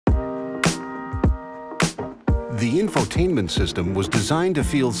The infotainment system was designed to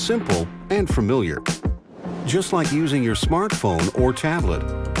feel simple and familiar, just like using your smartphone or tablet.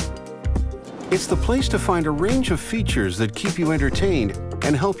 It's the place to find a range of features that keep you entertained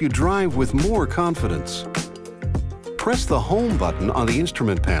and help you drive with more confidence. Press the Home button on the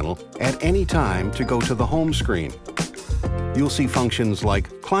instrument panel at any time to go to the home screen. You'll see functions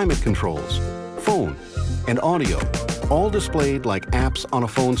like climate controls, phone, and audio, all displayed like apps on a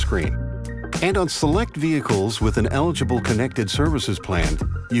phone screen. And on select vehicles with an eligible connected services plan,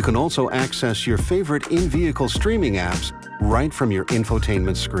 you can also access your favorite in-vehicle streaming apps right from your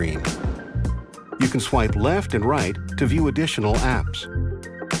infotainment screen. You can swipe left and right to view additional apps.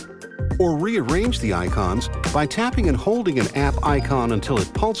 Or rearrange the icons by tapping and holding an app icon until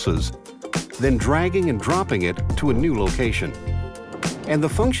it pulses, then dragging and dropping it to a new location. And the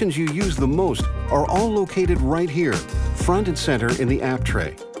functions you use the most are all located right here, front and center in the app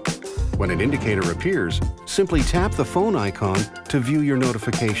tray. When an indicator appears, simply tap the phone icon to view your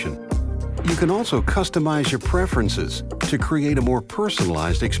notification. You can also customize your preferences to create a more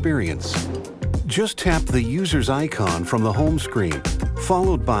personalized experience. Just tap the user's icon from the home screen,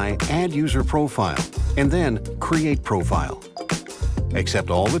 followed by Add User Profile, and then Create Profile.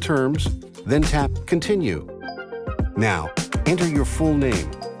 Accept all the terms, then tap Continue. Now, enter your full name.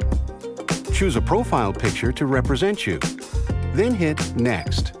 Choose a profile picture to represent you. Then hit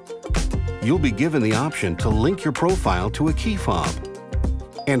Next. You'll be given the option to link your profile to a key fob.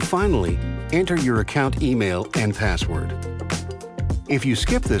 And finally, enter your account email and password. If you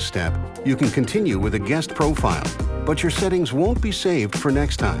skip this step, you can continue with a guest profile, but your settings won't be saved for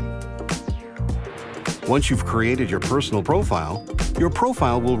next time. Once you've created your personal profile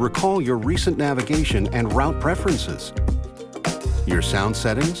will recall your recent navigation and route preferences, your sound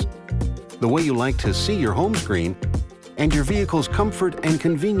settings, the way you like to see your home screen, and your vehicle's comfort and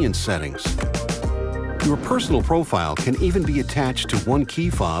convenience settings. Your personal profile can even be attached to one key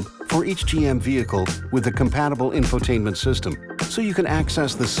fob for each GM vehicle with a compatible infotainment system, so you can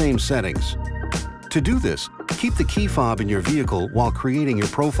access the same settings. To do this, keep the key fob in your vehicle while creating your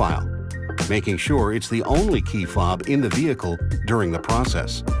profile, making sure it's the only key fob in the vehicle during the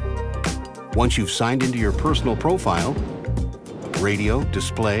process. Once you've signed into your personal profile, radio,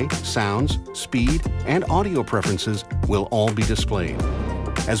 display, sounds, speed, and audio preferences will all be displayed,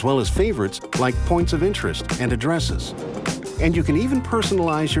 as well as favorites like points of interest and addresses. And you can even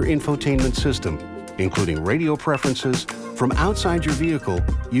personalize your infotainment system, including radio preferences, from outside your vehicle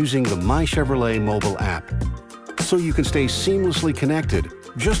using the My Chevrolet mobile app, so you can stay seamlessly connected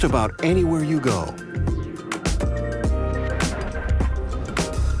just about anywhere you go.